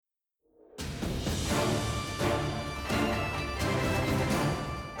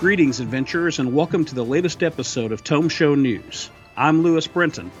Greetings, adventurers, and welcome to the latest episode of Tome Show News. I'm Lewis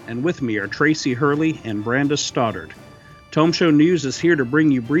Brenton, and with me are Tracy Hurley and Brandis Stoddard. Tome Show News is here to bring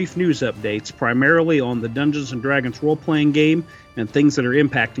you brief news updates, primarily on the Dungeons & Dragons role-playing game and things that are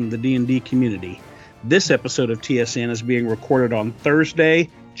impacting the D&D community. This episode of TSN is being recorded on Thursday,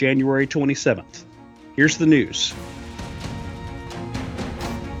 January 27th. Here's the news.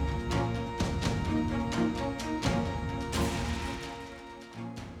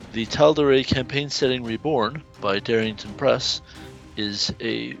 The Tal'Dorei Campaign Setting Reborn by Darrington Press is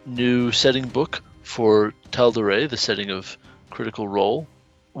a new setting book for Tal'Dorei, the setting of Critical Role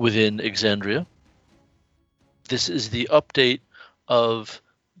within Exandria. This is the update of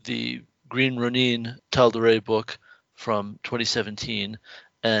the Green Ronin Tal'Dorei book from 2017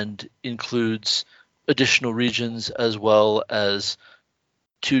 and includes additional regions as well as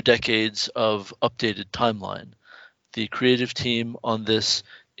 2 decades of updated timeline. The creative team on this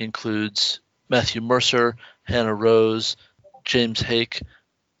includes Matthew Mercer, Hannah Rose, James Hake,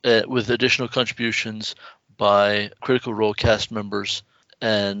 with additional contributions by Critical Role cast members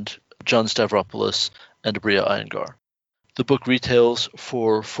and John Stavropoulos and Abria Iyengar. The book retails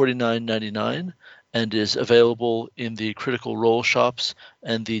for $49.99 and is available in the Critical Role shops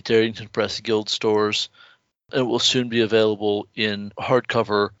and the Darrington Press Guild stores. It will soon be available in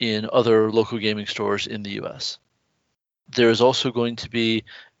hardcover in other local gaming stores in the U.S. There is also going to be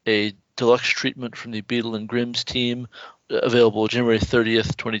a deluxe treatment from the Beadle and Grimm's team available January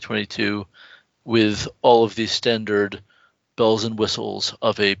 30th, 2022, with all of the standard bells and whistles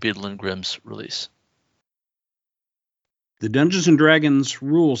of a Beadle and Grimm's release. The Dungeons & Dragons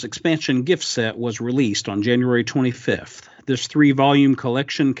Rules Expansion Gift Set was released on January 25th. This 3-volume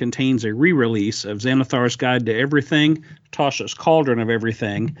collection contains a re-release of Xanathar's Guide to Everything, Tasha's Cauldron of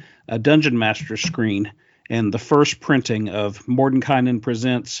Everything, a Dungeon Master screen, and the first printing of Mordenkainen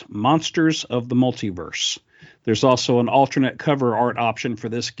Presents Monsters of the Multiverse. There's also an alternate cover art option for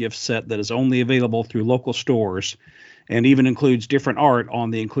this gift set that is only available through local stores and even includes different art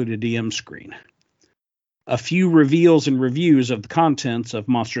on the included DM screen. A few reveals and reviews of the contents of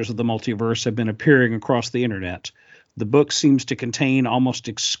Monsters of the Multiverse have been appearing across the internet. The book seems to contain almost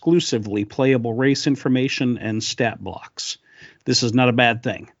exclusively playable race information and stat blocks. This is not a bad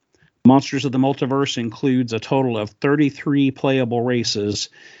thing. Monsters of the Multiverse includes a total of 33 playable races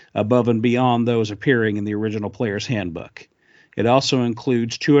above and beyond those appearing in the original Player's Handbook. It also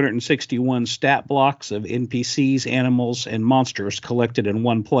includes 261 stat blocks of NPCs, animals, and monsters collected in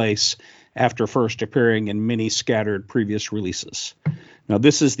one place after first appearing in many scattered previous releases. Now,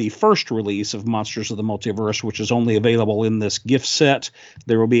 this is the first release of Monsters of the Multiverse, which is only available in this gift set.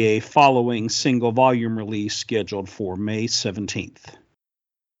 There will be a following single-volume release scheduled for May 17th.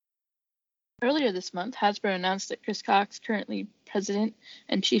 Earlier this month, Hasbro announced that Chris Cox, currently President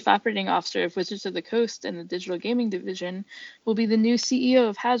and Chief Operating Officer of Wizards of the Coast and the Digital Gaming Division, will be the new CEO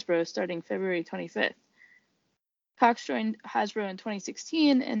of Hasbro starting February 25th. Cox joined Hasbro in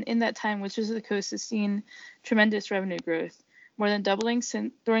 2016, and in that time, Wizards of the Coast has seen tremendous revenue growth, more than doubling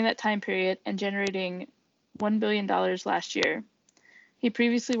during that time period and generating $1 billion last year. He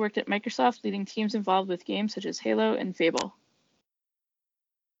previously worked at Microsoft, leading teams involved with games such as Halo and Fable.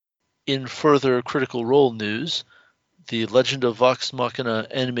 In further Critical Role news, the Legend of Vox Machina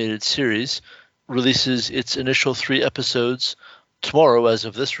animated series releases its initial 3 episodes tomorrow as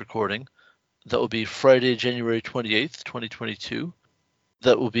of this recording. That will be Friday, January 28th, 2022.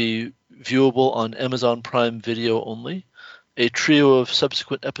 That will be viewable on Amazon Prime Video only. A trio of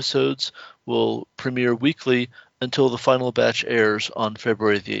subsequent episodes will premiere weekly until the final batch airs on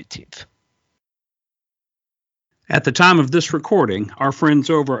February the 18th. At the time of this recording, our friends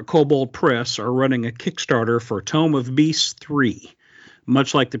over at Kobold Press are running a Kickstarter for Tome of Beasts 3.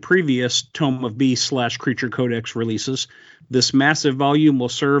 Much like the previous Tome of Beasts / Creature Codex releases, this massive volume will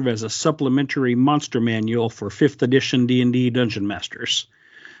serve as a supplementary monster manual for 5th edition D&D Dungeon Masters.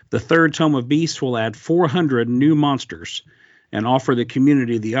 The third Tome of Beasts will add 400 new monsters and offer the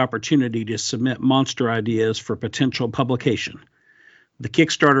community the opportunity to submit monster ideas for potential publication. The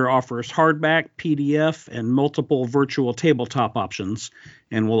Kickstarter offers hardback, PDF, and multiple virtual tabletop options,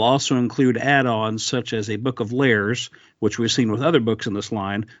 and will also include add-ons such as a Book of Lairs, which we've seen with other books in this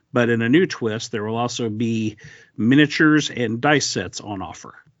line, but in a new twist, there will also be miniatures and dice sets on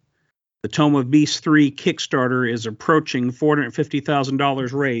offer. The Tome of Beasts 3 Kickstarter is approaching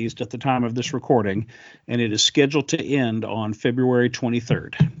 $450,000 raised at the time of this recording, and it is scheduled to end on February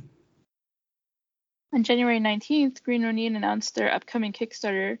 23rd. On January 19th, Green Ronin announced their upcoming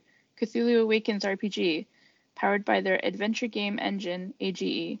Kickstarter, Cthulhu Awakens RPG, powered by their adventure game engine,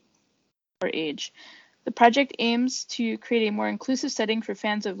 AGE, or AGE. The project aims to create a more inclusive setting for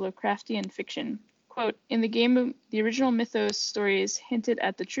fans of Lovecraftian fiction. Quote, in the game, the original mythos stories hinted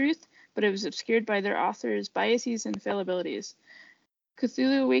at the truth, but it was obscured by their authors' biases and fallibilities.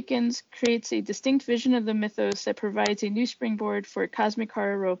 Cthulhu Awakens creates a distinct vision of the mythos that provides a new springboard for cosmic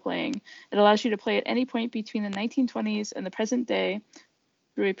horror role-playing. It allows you to play at any point between the 1920s and the present day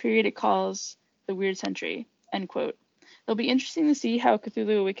through a period it calls the Weird Century, end quote. It'll be interesting to see how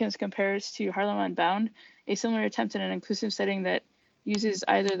Cthulhu Awakens compares to Harlem Unbound, a similar attempt at an inclusive setting that uses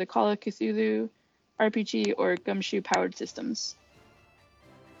either the Call of Cthulhu RPG or Gumshoe-powered systems.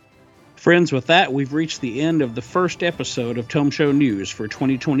 Friends, with that, we've reached the end of the first episode of Tome Show News for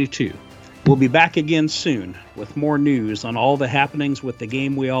 2022. We'll be back again soon with more news on all the happenings with the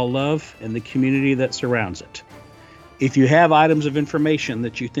game we all love and the community that surrounds it. If you have items of information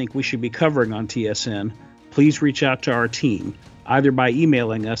that you think we should be covering on TSN, please reach out to our team, either by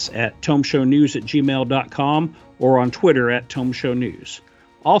emailing us at tomeshownews@gmail.com or on Twitter at tomeshownews.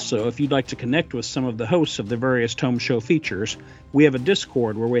 Also, if you'd like to connect with some of the hosts of the various Tome Show features, we have a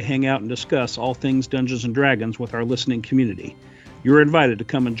Discord where we hang out and discuss all things Dungeons & Dragons with our listening community. You're invited to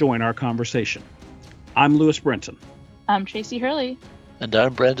come and join our conversation. I'm Lewis Brenton. I'm Tracy Hurley. And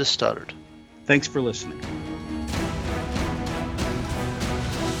I'm Brandis Stoddard. Thanks for listening.